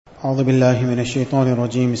أعوذ بالله من الشيطان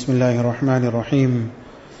الرجيم بسم الله الرحمن الرحيم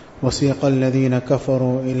وسيق الذين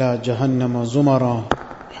كفروا إلى جهنم زمرا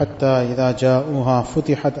حتى إذا جاءوها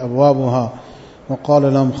فتحت أبوابها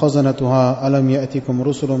وقال لهم خزنتها ألم يأتكم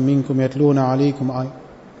رسل منكم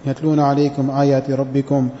يتلون عليكم آيات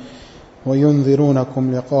ربكم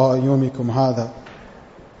وينذرونكم لقاء يومكم هذا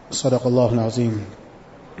صدق الله العظيم.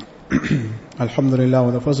 Alhamdulillah,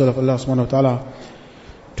 with the fazl of Allah subhanahu wa ta'ala,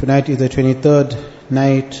 tonight is the 23rd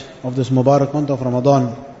night of this Mubarak month of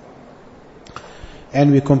Ramadan,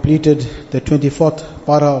 and we completed the 24th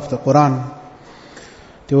para of the Quran.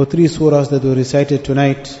 There were 3 surahs that were recited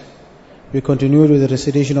tonight. We continued with the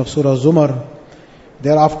recitation of Surah Zumar.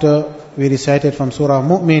 Thereafter we recited from Surah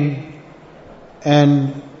Mu'min,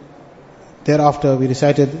 and thereafter we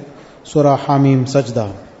recited Surah Hamim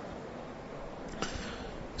Sajda.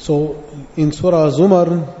 So in Surah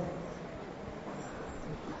Zumar,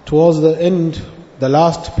 towards the end, the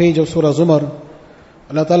last page of Surah Zumar,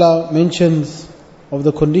 Allah Ta'ala mentions of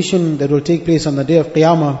the condition that will take place on the day of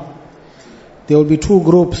Qiyamah. There will be 2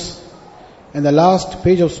 groups, and the last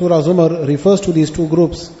page of Surah Zumar refers to these 2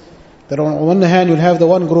 groups. That on one hand you'll have the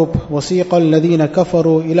one group, وَسِيقَ الَّذِينَ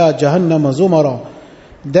كَفَرُوا إِلَى جَهَنَّمَ زُمَرًا,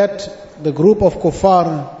 that the group of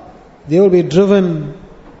kuffar, they will be driven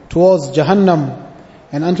towards Jahannam,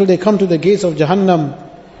 and until they come to the gates of Jahannam,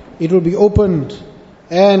 it will be opened,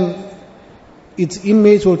 and its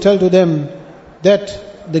inmates will tell to them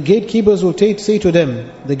that the gatekeepers will say to them,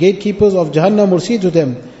 the gatekeepers of Jahannam will say to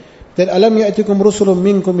them, that أَلَمْ يَأْتِكُمْ رُسُلٌ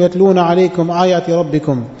مِّنْكُمْ يَتْلُونَ عَلَيْكُمْ آيَاتِ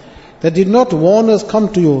رَبِّكُمْ, that did not warners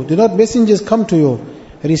come to you, did not messengers come to you,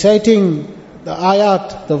 reciting the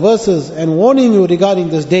ayat, the verses, and warning you regarding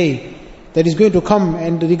this day that is going to come,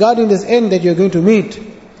 and regarding this end that you are going to meet.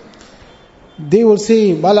 They will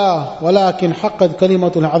say, Bala, walakin haqqad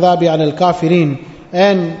kalimatul adhabi ala al-kafirin.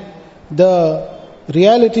 And the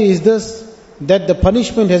reality is this, that the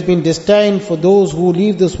punishment has been destined for those who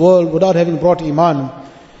leave this world without having brought iman.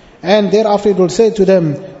 And thereafter it will say to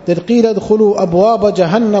them, that قِيلَ ادْخُلُوا أَبْوَابَ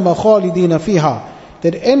جَهَنَّمَ خَالِدِينَ فِيهَا,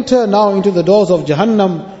 that enter now into the doors of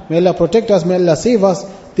Jahannam, may Allah protect us, may Allah save us,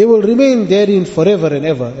 they will remain therein forever and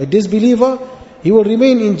ever. A disbeliever, he will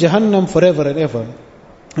remain in Jahannam forever and ever.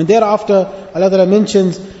 And thereafter, Allah Ta'ala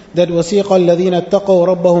mentions that وَسِيقَ الَّذِينَ اتَّقَوْا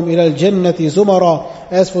رَبَّهُمْ إِلَى الْجَنَّةِ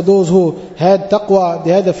زُمَرًا. As for those who had taqwa,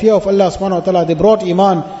 they had the fear of Allah subhanahu wa ta'ala, they brought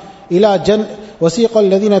iman. وَسِيقَ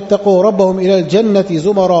الَّذِينَ اتَّقَوْا رَبَّهُمْ إِلَى الْجَنَّةِ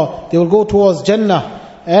زُمَرًا. They will go towards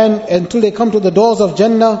Jannah, and until they come to the doors of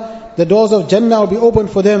Jannah will be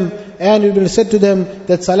opened for them, and it will be said to them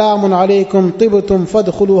that سَلَامٌ عَلَيْكُمْ طِبْتُمْ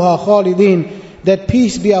فَادْخُلُوهَا خَالِدِينَ, that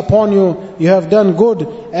peace be upon you, you have done good,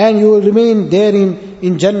 and you will remain therein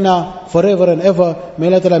in Jannah forever and ever. May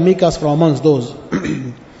Allah Ta'ala make us from amongst those.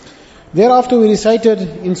 Thereafter we recited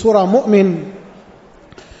in Surah Mu'min,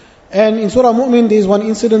 and in Surah Mu'min there is one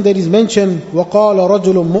incident that is mentioned, وَقَالَ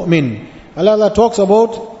رَجُلٌ مُؤْمِنٌ. Allah talks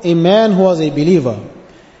about a man who was a believer.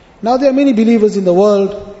 Now there are many believers in the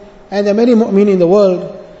world, and there are many mu'min in the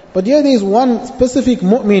world, but here there is one specific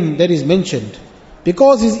mu'min that is mentioned,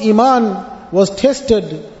 because his iman was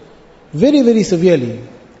tested very, very severely,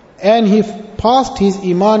 and he passed his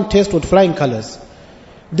iman test with flying colors.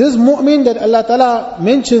 This mu'min that Allah Ta'ala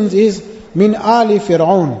mentions is min ali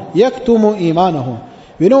Fir'aun, yaktumu imanahu.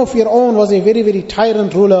 We know Fir'aun was a very, very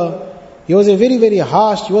tyrant ruler. He was a very, very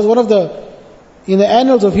harsh, he was one of the, in the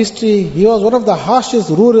annals of history, he was one of the harshest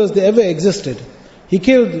rulers that ever existed. He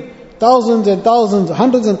killed thousands and thousands,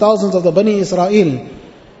 hundreds and thousands of the Bani Israel.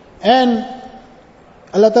 And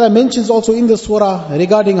Allah Ta'ala mentions also in the surah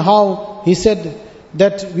regarding how He said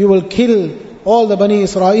that we will kill all the Bani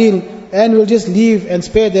Israel and we'll just leave and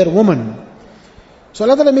spare their women. So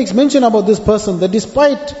Allah Ta'ala makes mention about this person, that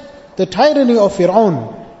despite the tyranny of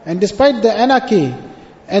Fir'aun, and despite the anarchy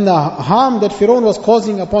and the harm that Fir'aun was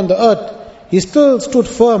causing upon the earth, he still stood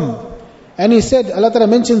firm. And he said, Allah Ta'ala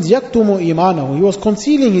mentions yaktumu imanahu, he was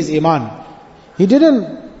concealing his iman. He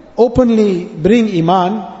didn't openly bring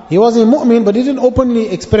iman. He was a mu'min, but he didn't openly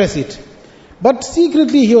express it. But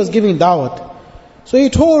secretly he was giving da'wat. So he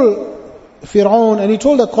told Fir'aun, and he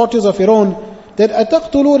told the courtiers of Fir'aun, that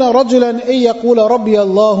أَتَقْتُلُونَ رَجُلًا أَن يَقُولَ رَبِّيَ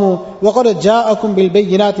اللَّهُ وَقَدْ جَاءَكُمْ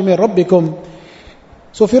بِالْبَيِّنَاتِ مِنْ رَبِّكُمْ.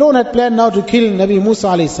 So Fir'aun had planned now to kill Nabi Musa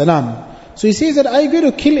alayhi salam. So he says that I'm going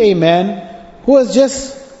to kill a man who has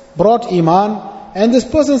just brought iman, and this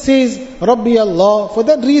person says, Rabbi Allah, for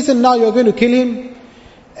that reason now you are going to kill him,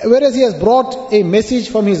 whereas he has brought a message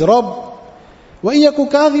from his Rabb. وَإِيَّكُ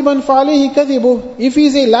كَاذِبًا فَعَلَيْهِ كَذِبُهُ. If he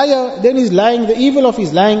is a liar, then his lying, the evil of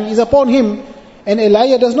his lying is upon him, and a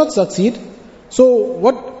liar does not succeed. So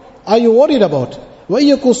what are you worried about?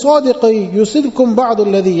 وَإِيَّكُ صَادِقًا يُصِدْكُمْ بَعْضُ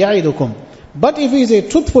الَّذِي يَعِدُكُمْ. But if he is a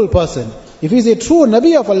truthful person, if he is a true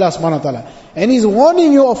Nabi of Allah subhanahu wa ta'ala, and he is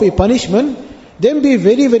warning you of a punishment, then be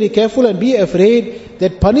very, very careful and be afraid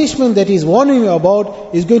that punishment that he is warning you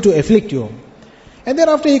about is going to afflict you. And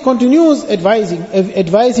thereafter he continues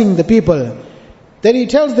advising the people. Then he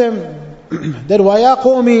tells them that وَيَا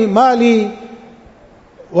قَوْمِ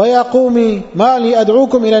مَالِي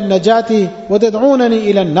أَدْعُوكُمْ إِلَى النَّجَاةِ وَتَدْعُونَنِي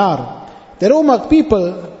إِلَى النَّارِ. That, O my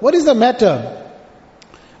people, what is the matter?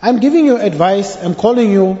 I'm giving you advice, I'm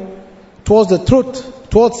calling you towards the truth,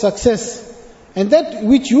 towards success. And that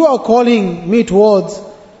which you are calling me towards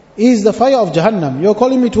is the fire of Jahannam. You are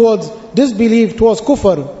calling me towards disbelief, towards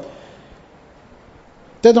kufr.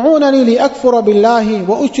 تدعونني لأكفر بالله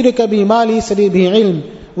وأشرك به ما ليس لي به علم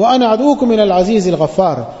وأنا أدعوكم إلى العزيز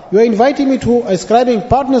الغفار. You are inviting me to ascribing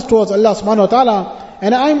partners towards Allah subhanahu wa ta'ala,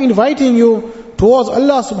 and I am inviting you towards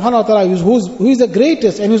Allah subhanahu wa ta'ala who is the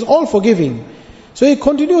greatest and is all forgiving. So he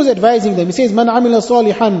continues advising them. He says, من عمل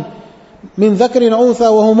صالحا من ذكر أو أنثى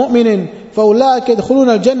وهو مؤمن فأولئك يدخلون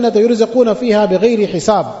الجنة يرزقون فيها بغير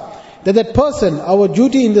حساب. That person, our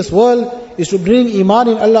duty in this world is to bring iman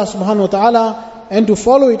in Allah subhanahu wa ta'ala and to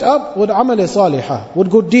follow it up with amal salihah, with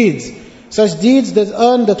good deeds. Such deeds that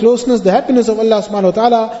earn the closeness, the happiness of Allah subhanahu wa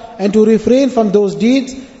ta'ala, and to refrain from those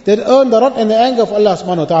deeds that earn the wrath and the anger of Allah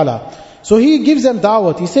subhanahu wa ta'ala. So he gives them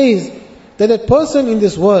da'wat. He says that person in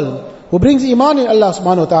this world who brings iman in Allah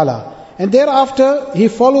subhanahu wa ta'ala, and thereafter he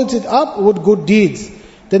follows it up with good deeds,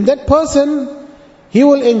 then that person, he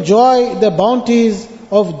will enjoy the bounties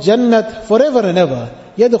of Jannat forever and ever.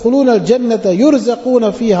 يَدْخُلُونَ الْجَنَّةَ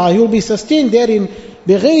يُرْزَقُونَ فِيهَا. He will be sustained therein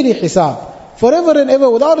بِغَيْرِ حِسَاب, forever and ever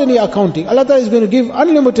without any accounting. Allah Ta'ala is going to give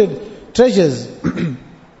unlimited treasures.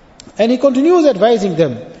 And he continues advising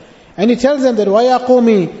them. And he tells them that وَيَا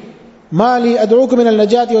قَوْمِ مَا لِي أَدْعُوكُمْ إِلَى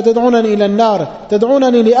النَّجَاةِ وَتَدْعُونَنِي إِلَى النَّارِ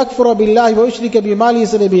تَدْعُونَنِي لِأَكْفُرَ بِاللَّهِ وَأُشْرِكَ بِمَا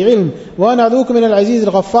لَيْسَ لِي بِهِ عِلْمٌ وَأَنَا أَدْعُوكُمْ إِلَى الْعَزِيزِ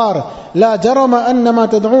الْغَفَّارِ لَا جَرَمَ أَنَّ مَا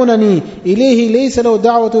تَدْعُونَنِي إِلَيْهِ لَيْسَ لَهُ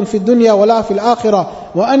دَعْوَةٌ فِي الدُّنْيَا وَلَا فِي الْآخِرَةِ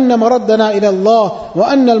وَأَنَّ مَرَدَّنَا إِلَى اللَّهِ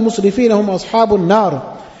وَأَنَّ الْمُسْرِفِينَ هُمْ أَصْحَابُ النَّارِ.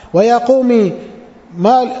 وَيَا قَوْمِ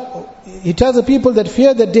He tells the people that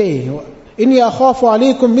fear the day. إِنِّي أَخَافُ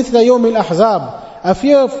عَلَيْكُمْ مِثْلَ يَوْمِ الْأَحْزَابِ. I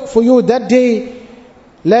fear for you that day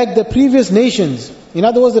like the previous nations. In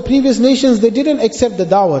other words, the previous nations, they didn't accept the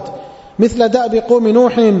da'wat. مثل دأب قوم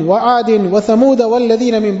نوح وعاد وثمود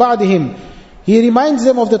والذين من بعدهم. He reminds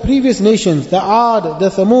them of the previous nations, the Ad, the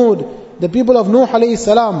Thamud, the people of Nuh alayhi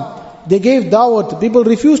salam. They gave da'wat, people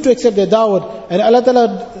refused to accept their da'wat, and Allah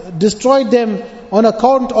Ta'ala destroyed them on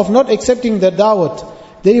account of not accepting their da'wat.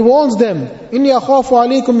 Then He warns them, إِنِّي أَخَافُ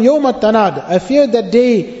عَلَيْكُمْ يَوْمَ التَّنَادِ. I fear that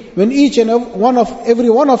day when each and every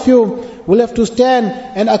one of you will have to stand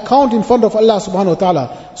and account in front of Allah subhanahu wa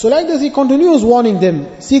ta'ala. So like this, he continues warning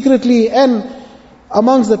them secretly, and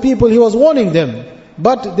amongst the people he was warning them.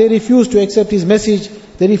 But they refused to accept his message,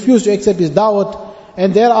 they refused to accept his da'wat.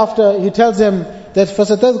 And thereafter he tells them that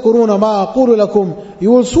فَسَتَذْكُرُونَ مَا أَقُولُ لَكُمْ.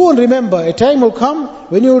 You will soon remember, a time will come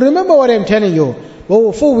when you will remember what I am telling you.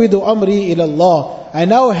 وَوَفُوِّدُ أَمْرِي إِلَى اللَّهِ. I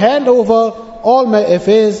now hand over all my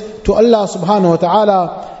affairs to Allah subhanahu wa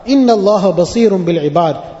ta'ala. إِنَّ اللَّهَ بَصِيرٌ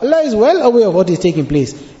بِالْعِبَادِ. Allah is well aware of what is taking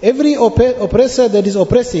place. Every oppressor that is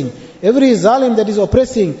oppressing, every zalim that is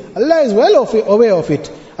oppressing, Allah is well aware of it.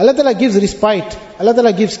 Allah Ta'ala gives respite, Allah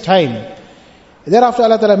Ta'ala gives time. Thereafter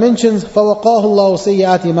Allah Ta'ala mentions فَوَقَاهُ اللَّهُ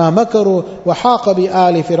سَيِّئَاتِ مَا مَكَرُوا وَحَاقَ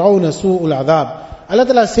بِآلِ فِرْعَوْنَ سُوءُ الْعَذَابِ. Allah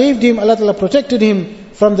Ta'ala saved him, Allah Ta'ala protected him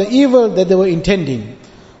from the evil that they were intending.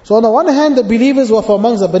 So on the one hand, the believers were from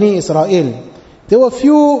amongst the Bani Israel. There were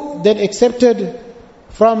few that accepted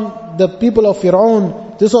from the people of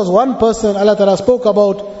Fir'aun. This was one person Allah Ta'ala spoke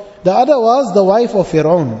about. The other was the wife of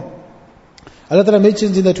Fir'aun. Allah Ta'ala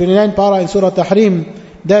mentions in the 29th para in Surah Tahrim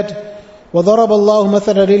that وَضَرَبَ اللَّهُ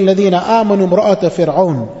مَثَلًا لِلَّذِينَ آمَنُوا امْرَأَةَ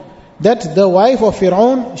فِرْعَوْنَ. That the wife of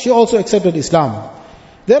Fir'aun, she also accepted Islam.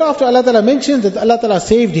 Thereafter Allah Ta'ala mentions that Allah Ta'ala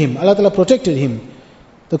saved him, Allah Ta'ala protected him.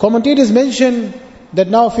 The commentators mention that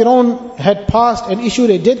now Fir'aun had passed and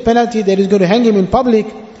issued a death penalty that is going to hang him in public.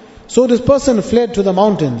 So this person fled to the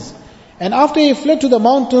mountains. And after he fled to the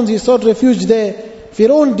mountains, he sought refuge there.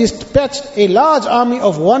 Fir'aun dispatched a large army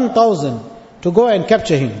of 1,000 to go and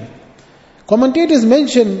capture him. Commentators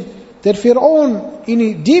mention that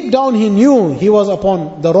Fir'aun, deep down he knew he was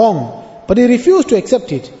upon the wrong, but he refused to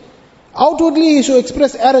accept it. Outwardly he should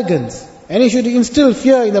express arrogance, and he should instill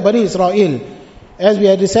fear in the Bani Israel. As we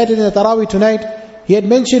had recited in the Taraweeh tonight, he had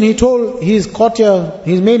mentioned, he told his courtier,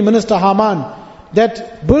 his main minister Haman,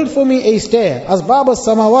 that build for me a stair, asbab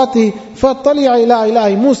as-samawati fattali'a ila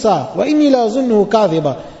ilahi Musa wa inni la azunnuhu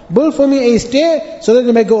kadhiba. Build for me a stair so that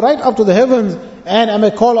it may go right up to the heavens and I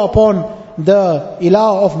may call upon the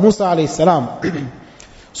ilah of Musa alayhi salam.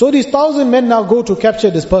 So these 1,000 men now go to capture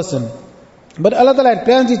this person. But Allah Ta'ala had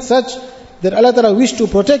planned it such that Allah Ta'ala wished to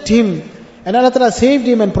protect him, and Allah Ta'ala saved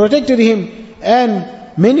him and protected him.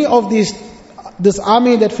 And many of this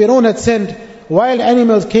army that Pharaoh had sent, wild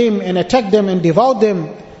animals came and attacked them and devoured them.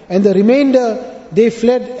 And the remainder, they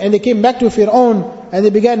fled and they came back to Pharaoh, and they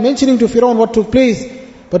began mentioning to Pharaoh what took place.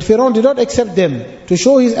 But Pharaoh did not accept them. To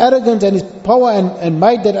show his arrogance and his power and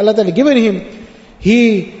might that Allah Ta'ala had given him,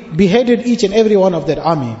 he beheaded each and every one of that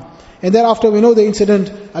army. And thereafter we know the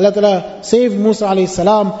incident. Allah Ta'ala saved Musa alayhi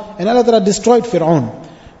salam, and Allah Ta'ala destroyed Fir'aun.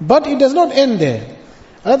 But it does not end there.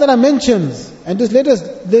 Allah Ta'ala mentions, and just let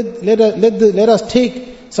us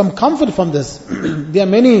take some comfort from this. There are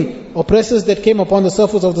many oppressors that came upon the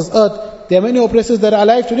surface of this earth. There are many oppressors that are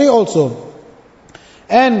alive today also.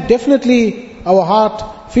 And definitely our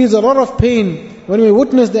heart feels a lot of pain when we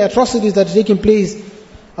witness the atrocities that are taking place.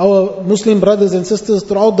 Our Muslim brothers and sisters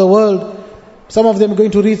throughout the world, some of them are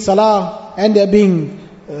going to read Salah and they are being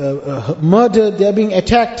murdered, they are being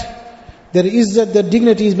attacked. Their izzat, their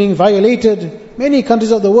dignity is being violated. Many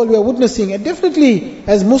countries of the world we are witnessing, and definitely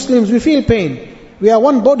as Muslims we feel pain. We are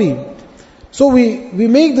one body. So we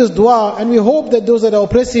make this dua and we hope that those that are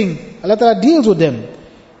oppressing, Allah Ta'ala deals with them.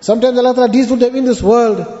 Sometimes Allah Ta'ala deals with them in this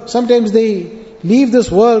world. Sometimes they leave this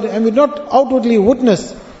world and we not outwardly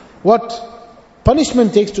witness what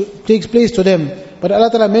punishment takes place to them. But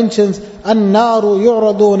Allah Ta'ala mentions, النَّارُ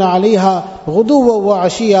يُعْرَضُونَ عَلَيْهَا غُدُوًّا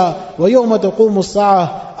وَعَشِيًّا وَيَوْمَ تَقُومُ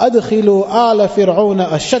السَّاعَةُ أَدْخِلُوا آلَ فِرْعَوْنَ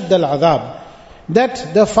أَشَدَّ الْعَذَابِ.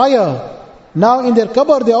 That the fire, now in their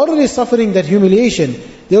qabr, they are already suffering that humiliation.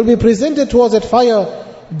 They will be presented towards that fire.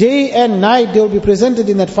 Day and night they will be presented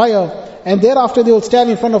in that fire. And thereafter they will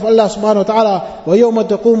stand in front of Allah subhanahu wa ta'ala. وَيَوْمَ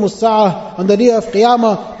تَقُومُ السَّاعَةُ. On the day of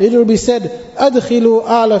Qiyamah, it will be said, أَدْخِلُوا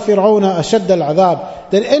آلَ فِرْعَوْنَ أَشَدَّ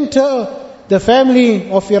الْعَذَابِ. Then enter the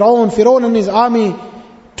family of Fir'aun and his army,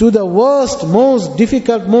 to the worst, most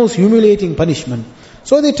difficult, most humiliating punishment.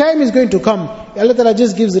 So the time is going to come. Allah Ta'ala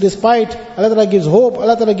just gives respite, Allah Ta'ala gives hope,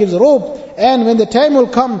 Allah Ta'ala gives rope. And when the time will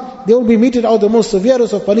come, they will be meted out the most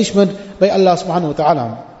severest of punishment by Allah subhanahu wa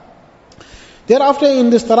ta'ala. Thereafter in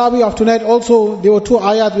this Taraweeh of tonight also, there were 2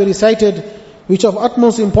 ayat we recited, which are of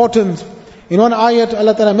utmost importance. In one ayat,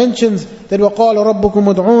 Allah Ta'ala mentions that وَقَالَ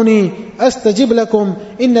رَبُّكُمُ ادْعُونِي أَسْتَجِبْ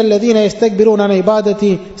لَكُمْ إِنَّ الَّذِينَ يَسْتَكْبِرُونَ عَنْ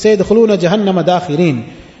عِبَادَتِي سَيَدْخُلُونَ جَهَنَّمَ دَاخِرِينَ.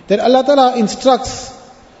 That Allah Ta'ala instructs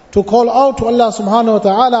to call out to Allah subhanahu wa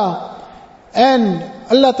ta'ala, and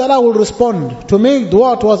Allah Ta'ala will respond, to make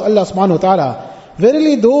dua towards Allah subhanahu wa ta'ala.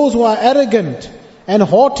 Verily those who are arrogant and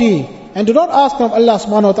haughty and do not ask from Allah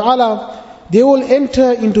subhanahu wa ta'ala, they will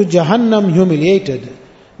enter into Jahannam humiliated.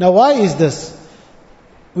 Now why is this?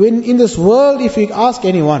 When in this world, if you ask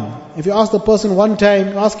anyone, if you ask the person 1 time,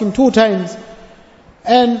 you ask him 2 times,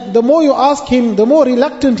 and the more you ask him, the more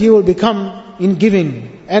reluctant he will become in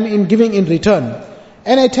giving, and in giving in return.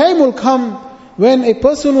 And a time will come when a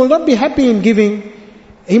person will not be happy in giving.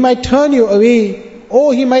 He might turn you away,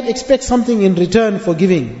 or he might expect something in return for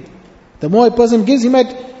giving. The more a person gives, he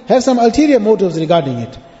might have some ulterior motives regarding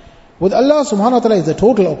it. With Allah subhanahu wa ta'ala is the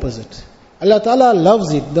total opposite. Allah ta'ala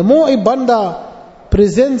loves it. The more a banda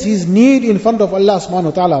presents his need in front of Allah subhanahu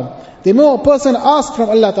wa ta'ala, the more a person asks from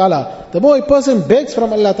Allah ta'ala, the more a person begs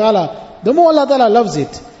from Allah ta'ala, the more Allah ta'ala loves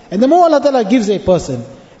it. And the more Allah ta'ala gives a person.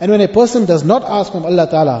 And when a person does not ask from Allah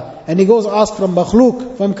ta'ala, and he goes ask from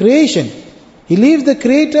makhluk, from creation, he leaves the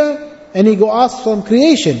creator and he goes ask from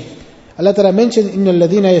creation. Allah Ta'ala mentions, إِنَّ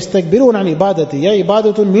الَّذِينَ يَسْتَكْبِرُونَ عَنْ عِبَادَتِي. Ya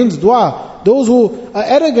ibadatun means dua. Those who are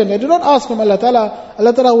arrogant and do not ask from Allah Ta'ala,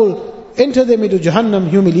 Allah Ta'ala will enter them into Jahannam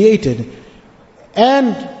humiliated.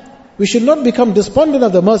 And we should not become despondent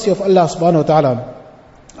of the mercy of Allah subhanahu wa ta'ala.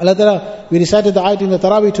 Allah Ta'ala, we recited the ayat in the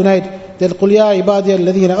Taraweeh tonight, that قُلْ يَا عِبَادِيَ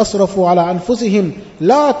الَّذِينَ أَسْرَفُوا عَلَىٰ أَنفُسِهِمْ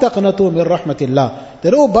لَا تَقْنَطُوا مِنْ رَحْمَةِ اللَّهِ.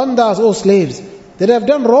 That, O bandas, O slaves, that have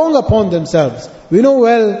done wrong upon themselves. We know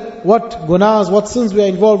well what gunas, what sins we are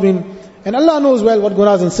involved in. And Allah knows well what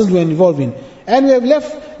gunas and sins we are involved in. And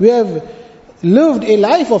we have lived a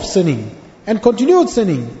life of sinning and continued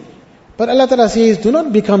sinning. But Allah Ta'ala says, do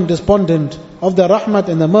not become despondent of the rahmat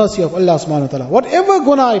and the mercy of Allah subhanahu wa ta'ala. Whatever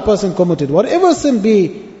guna a person committed, whatever sin be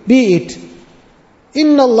it,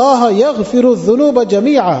 إِنَّ اللَّهَ يَغْفِرُ الذُّنُوبَ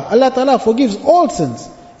جَمِيعًا. Allah Ta'ala forgives all sins.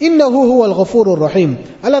 إِنَّهُ هُوَ الْغَفُورُ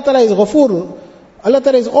الرَّحِيمُ. Allah Ta'ala is Ghafur. Allah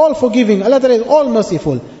Ta'ala is all forgiving. Allah Ta'ala is all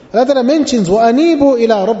merciful. Allah Ta'ala mentions, وَأَنِيبُوا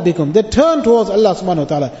إِلَىٰ رَبِّكُمْ. They turn towards Allah subhanahu wa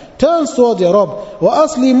ta'ala. Turns towards your Rabb.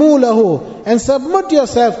 وَأَسْلِمُوا لَهُ. And submit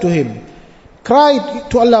yourself to Him. Cry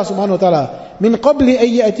to Allah subhanahu wa ta'ala. مِنْ قَبْلِ أَن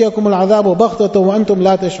يَأْتِيَكُمُ الْعَذَابُ بَغْتَةً وَأَنْتُمْ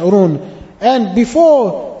لَا تَشْعُرُونَ. And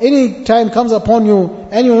before any time comes upon you,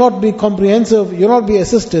 and you will not be comprehensive, you will not be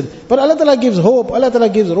assisted. But Allah Ta'ala gives hope, Allah Ta'ala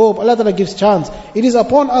gives rope, Allah Ta'ala gives chance. It is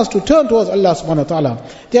upon us to turn towards Allah subhanahu wa ta'ala.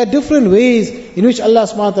 There are different ways in which Allah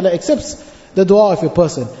subhanahu wa ta'ala accepts the dua of a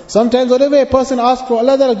person. Sometimes whatever a person asks for,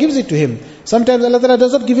 Allah Ta'ala gives it to him. Sometimes Allah Ta'ala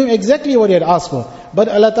does not give him exactly what he had asked for. But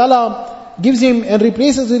Allah Ta'ala gives him and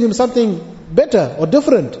replaces with him something better or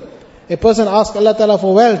different. A person asks Allah Ta'ala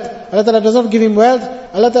for wealth, Allah Ta'ala does not give him wealth,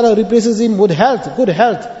 Allah Ta'ala replaces him with health, good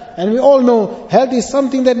health. And we all know health is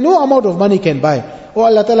something that no amount of money can buy. Or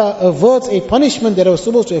Allah Ta'ala averts a punishment that was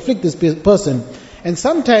supposed to afflict this person. And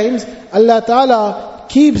sometimes Allah Ta'ala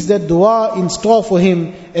keeps that dua in store for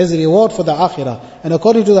him as a reward for the akhirah. And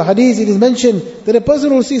according to the hadith, it is mentioned that a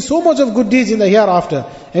person will see so much of good deeds in the hereafter,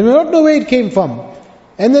 and will not know where it came from.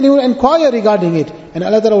 And then he will inquire regarding it. And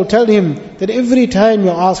Allah Ta'ala will tell him that every time you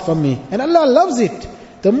ask from me, and Allah loves it.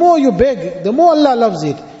 The more you beg, the more Allah loves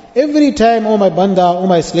it. Every time, oh my banda, oh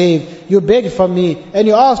my slave, you beg from me, and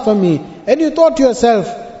you ask from me, and you thought to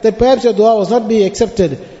yourself that perhaps your dua was not being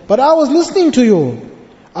accepted. But I was listening to you.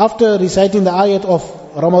 After reciting the ayat of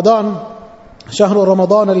Ramadan, شهر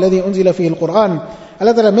رمضان الذي أنزل فيه القرآن,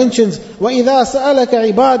 Allah Ta'ala mentions, وَإِذَا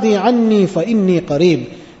سَأَلَكَ عِبَادِي عَنِّي فَإِنِّي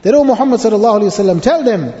قَرِيبٌ. That, O Muhammad sallallahu alayhi wa sallam, tell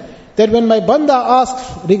them that when my banda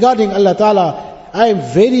asks regarding Allah Ta'ala, I am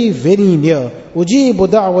very, very near. أُجِيبُ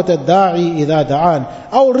دَعْوَةَ الدَّاعِ إِذَا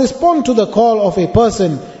دَعَانِ. I will respond to the call of a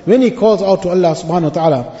person when he calls out to Allah subhanahu wa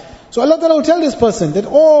ta'ala. So Allah Ta'ala will tell this person that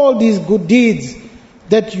all these good deeds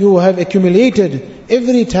that you have accumulated,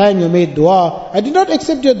 every time you made dua, I did not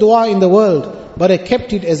accept your dua in the world, but I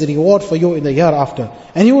kept it as a reward for you in the hereafter.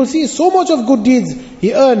 And he will see so much of good deeds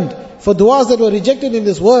he earned for duas that were rejected in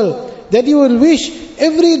this world, that he will wish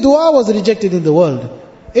every dua was rejected in the world.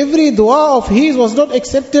 Every dua of his was not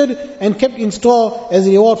accepted and kept in store as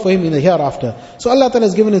a reward for him in the hereafter. So Allah Ta'ala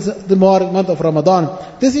has given us the month of Ramadan.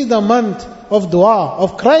 This is the month of dua,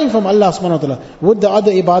 of crying from Allah subhanahu wa ta'ala. With the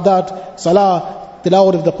other ibadat, salah,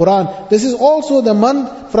 tilawat of the Quran, this is also the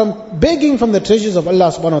month from begging from the treasures of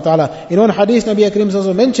Allah subhanahu wa ta'ala. In one hadith, Nabi Akram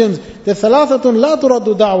also mentions that ثَلَاثَةٌ لَا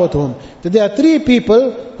تُرَدُّ دَعْوَتُهُم, that there are three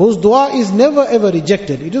people whose dua is never ever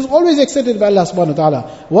rejected. It is always accepted by Allah subhanahu wa ta'ala.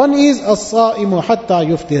 One is as-sa'imu hatta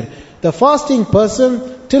yuftir, the fasting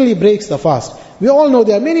person till he breaks the fast. We all know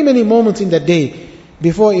there are many, many moments in that day.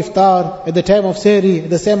 Before iftar, at the time of sehri, at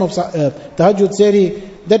the time of tahajjud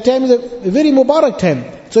sehri, that time is a very mubarak time.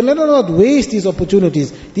 So let us not waste these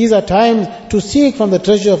opportunities. These are times to seek from the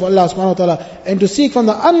treasure of Allah subhanahu wa ta'ala, and to seek from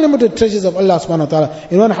the unlimited treasures of Allah subhanahu wa ta'ala.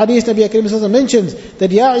 In one hadith, Nabi Akram mentions that,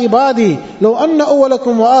 Ya ibadi, law anna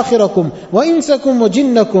awwalakum wa akhirakum wa insakum wa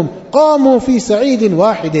jinnakum qamu fi sa'idin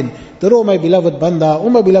wahidin. That, oh my beloved banda, oh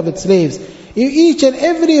my beloved slaves, each and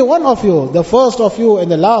every one of you, the first of you and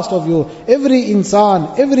the last of you, every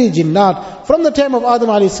insan, every jinnat, from the time of Adam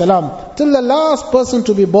alayhi salam till the last person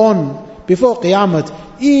to be born before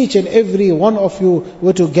Qiyamah, each and every one of you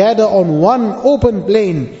were to gather on one open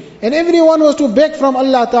plain, and everyone was to beg from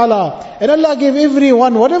Allah Ta'ala, and Allah gave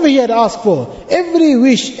everyone whatever he had asked for, every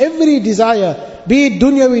wish, every desire, be it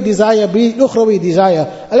dunyawi desire, be it ukhrawi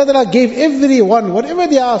desire. Allah Ta'ala gave everyone whatever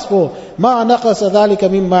they asked for. مَا نَقَصَ ذَلِكَ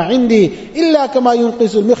مِمَّا عِنْدِي إِلَّا كَمَا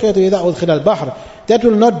يُنْقِصُ الْمِخْيَةُ إِذَا أُدْخِلَ الْبَحْرِ. That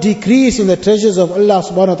will not decrease in the treasures of Allah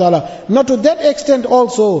subhanahu wa ta'ala. Not to that extent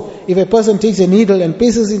also, if a person takes a needle and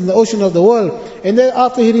places it in the ocean of the world, and then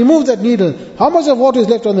after he removes that needle, how much of water is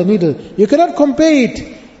left on the needle? You cannot compare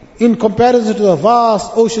it in comparison to the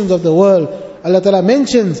vast oceans of the world. Allah Ta'ala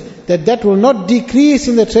mentions that that will not decrease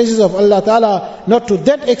in the treasures of Allah Ta'ala, not to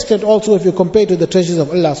that extent also if you compare to the treasures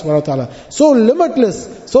of Allah subhanahu wa ta'ala. So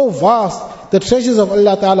limitless, so vast the treasures of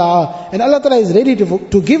Allah Ta'ala are. And Allah Ta'ala is ready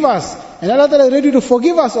to give us, and Allah Ta'ala is ready to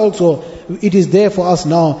forgive us also. It is there for us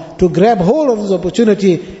now to grab hold of this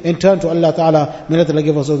opportunity and turn to Allah Ta'ala. May Allah Ta'ala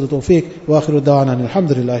give us all the tawfiq. Wa akhiru da'wana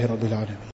alhamdulillahi rabbil alamin.